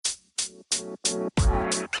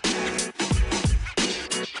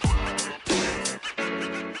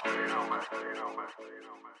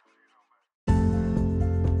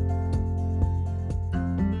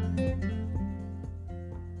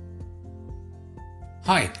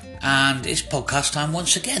Hi, and it's podcast time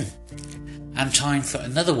once again, and time for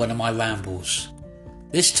another one of my rambles.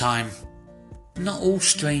 This time, not all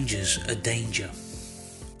strangers are danger.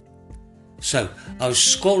 So, I was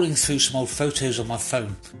scrolling through some old photos on my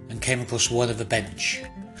phone and came across one of a bench.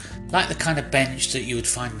 Like the kind of bench that you would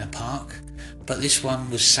find in a park, but this one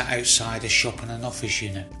was sat outside a shop and an office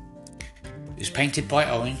unit. It was painted bright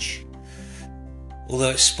orange, although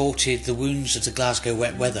it sported the wounds of the Glasgow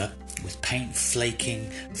wet weather, with paint flaking,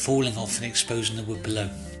 falling off and exposing the wood below.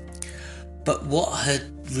 But what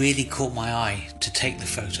had really caught my eye to take the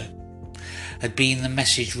photo had been the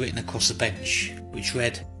message written across the bench, which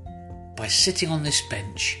read, "By sitting on this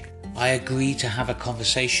bench, I agree to have a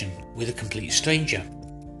conversation with a complete stranger."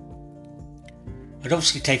 I'd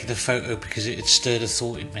obviously taken the photo because it had stirred a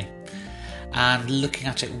thought in me, and looking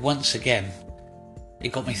at it once again,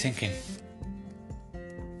 it got me thinking.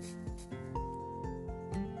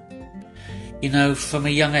 You know, from a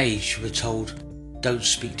young age we're told, don't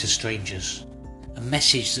speak to strangers. A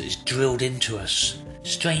message that is drilled into us,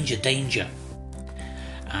 stranger danger.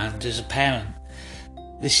 And as a parent,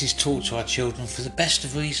 this is taught to our children for the best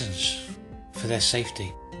of reasons, for their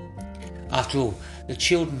safety. After all, the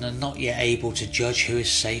children are not yet able to judge who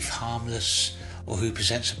is safe, harmless, or who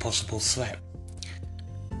presents a possible threat.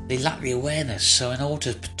 They lack the awareness, so in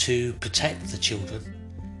order to protect the children,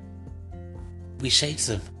 we say to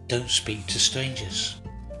them, don't speak to strangers.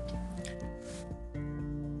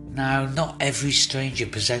 Now, not every stranger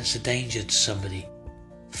presents a danger to somebody.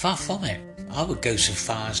 Far from it. I would go so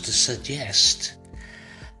far as to suggest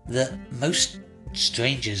that most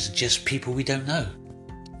strangers are just people we don't know.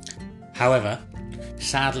 However,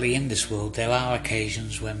 sadly in this world there are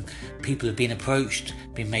occasions when people have been approached,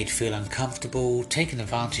 been made to feel uncomfortable, taken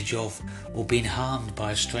advantage of, or been harmed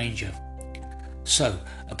by a stranger. So,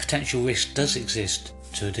 a potential risk does exist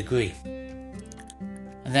to a degree.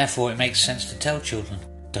 And therefore it makes sense to tell children,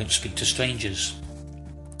 don't speak to strangers.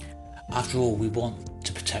 After all, we want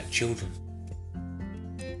to protect children.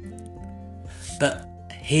 But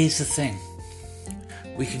here's the thing.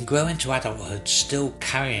 We can grow into adulthood still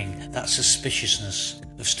carrying that suspiciousness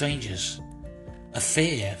of strangers. A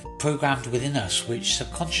fear programmed within us which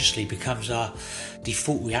subconsciously becomes our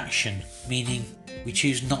default reaction, meaning we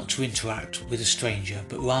choose not to interact with a stranger,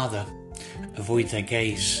 but rather avoid their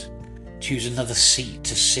gaze, choose another seat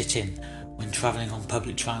to sit in when travelling on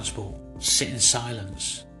public transport, sit in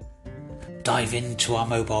silence, dive into our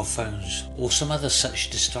mobile phones or some other such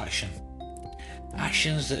distraction.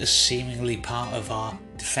 Actions that are seemingly part of our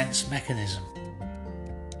defence mechanism.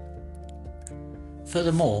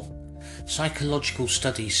 Furthermore, psychological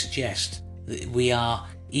studies suggest that we are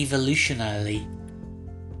evolutionarily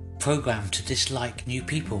programmed to dislike new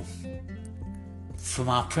people. From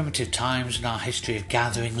our primitive times and our history of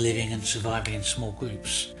gathering, living and surviving in small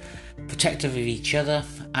groups, protective of each other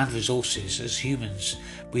and resources, as humans,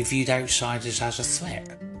 we viewed outsiders as a threat.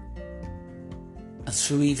 And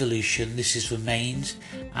through evolution this has remained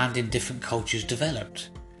and in different cultures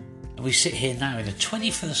developed. And we sit here now in the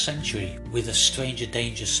 21st century with a stranger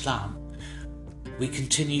danger slant we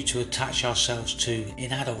continue to attach ourselves to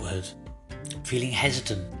in adulthood, feeling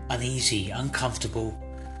hesitant, uneasy, uncomfortable,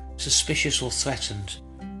 suspicious or threatened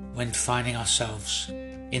when finding ourselves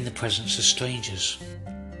in the presence of strangers.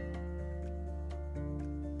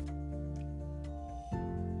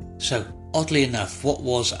 So, oddly enough, what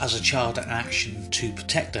was as a child an action to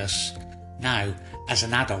protect us, now as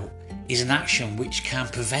an adult is an action which can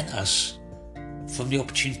prevent us from the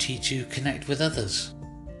opportunity to connect with others.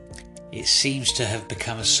 It seems to have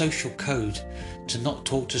become a social code to not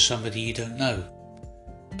talk to somebody you don't know,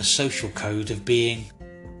 a social code of being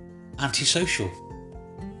antisocial.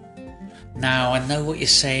 Now, I know what you're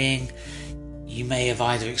saying. You may have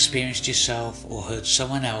either experienced yourself or heard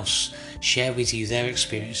someone else share with you their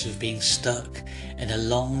experience of being stuck in a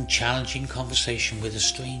long, challenging conversation with a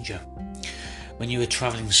stranger when you were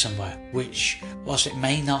travelling somewhere, which, whilst it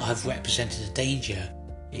may not have represented a danger,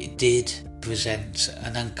 it did present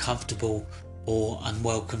an uncomfortable or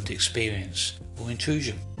unwelcomed experience or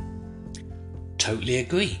intrusion. Totally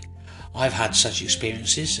agree. I've had such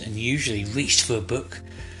experiences and usually reached for a book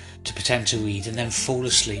to pretend to read and then fall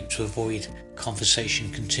asleep to avoid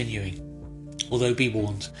conversation continuing. Although be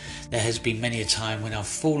warned, there has been many a time when I've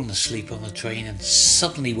fallen asleep on the train and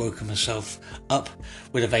suddenly woken myself up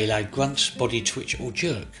with a very loud grunt, body twitch or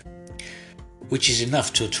jerk, which is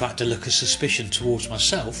enough to attract a look of suspicion towards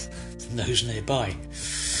myself from those nearby.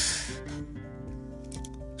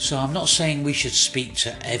 So I'm not saying we should speak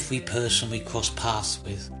to every person we cross paths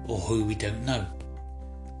with or who we don't know.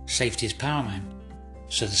 Safety is paramount,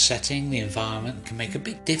 so the setting, the environment can make a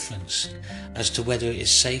big difference as to whether it is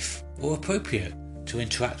safe or appropriate to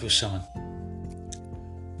interact with someone.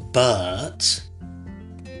 But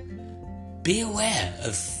be aware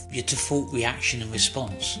of your default reaction and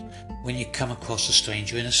response when you come across a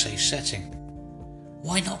stranger in a safe setting.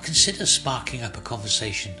 Why not consider sparking up a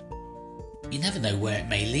conversation? You never know where it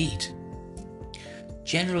may lead.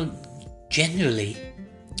 Generally,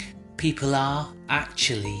 people are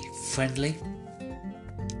actually friendly.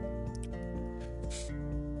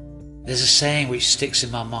 There's a saying which sticks in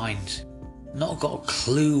my mind. Not got a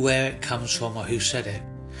clue where it comes from or who said it,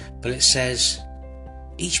 but it says,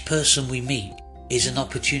 each person we meet is an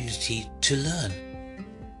opportunity to learn.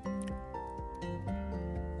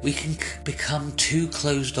 We can become too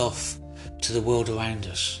closed off to the world around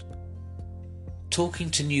us. Talking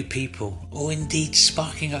to new people, or indeed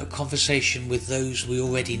sparking up a conversation with those we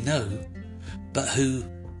already know, but who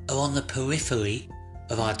are on the periphery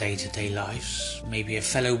of our day-to-day lives, maybe a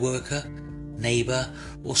fellow worker, neighbour,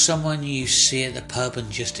 or someone you see at the pub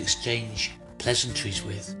and just exchange pleasantries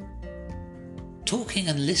with. Talking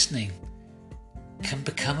and listening can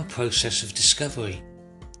become a process of discovery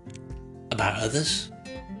about others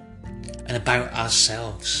and about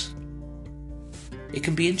ourselves. It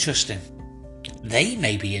can be interesting. They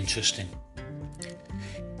may be interesting.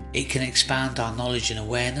 It can expand our knowledge and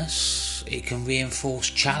awareness. It can reinforce,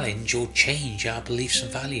 challenge, or change our beliefs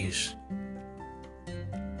and values.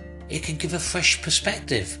 It can give a fresh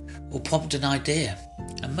perspective or prompt an idea.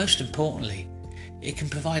 And most importantly, it can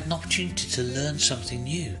provide an opportunity to learn something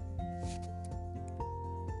new.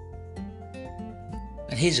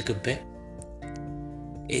 And here's a good bit.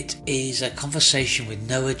 It is a conversation with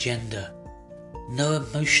no agenda, no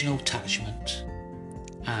emotional attachment,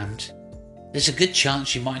 and there's a good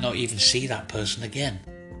chance you might not even see that person again.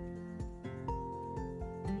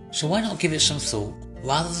 So why not give it some thought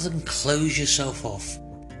rather than close yourself off?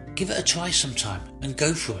 Give it a try sometime and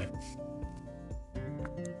go for it.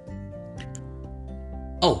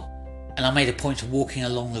 Oh, and I made a point of walking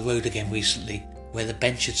along the road again recently where the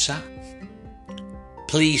bench had sat.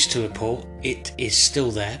 Pleased to report it is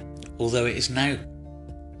still there, although it is now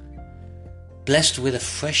blessed with a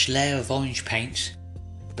fresh layer of orange paint,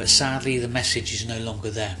 but sadly the message is no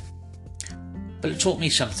longer there. But it taught me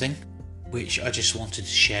something which I just wanted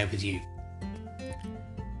to share with you.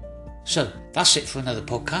 So that's it for another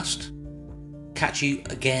podcast. Catch you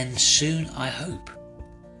again soon, I hope.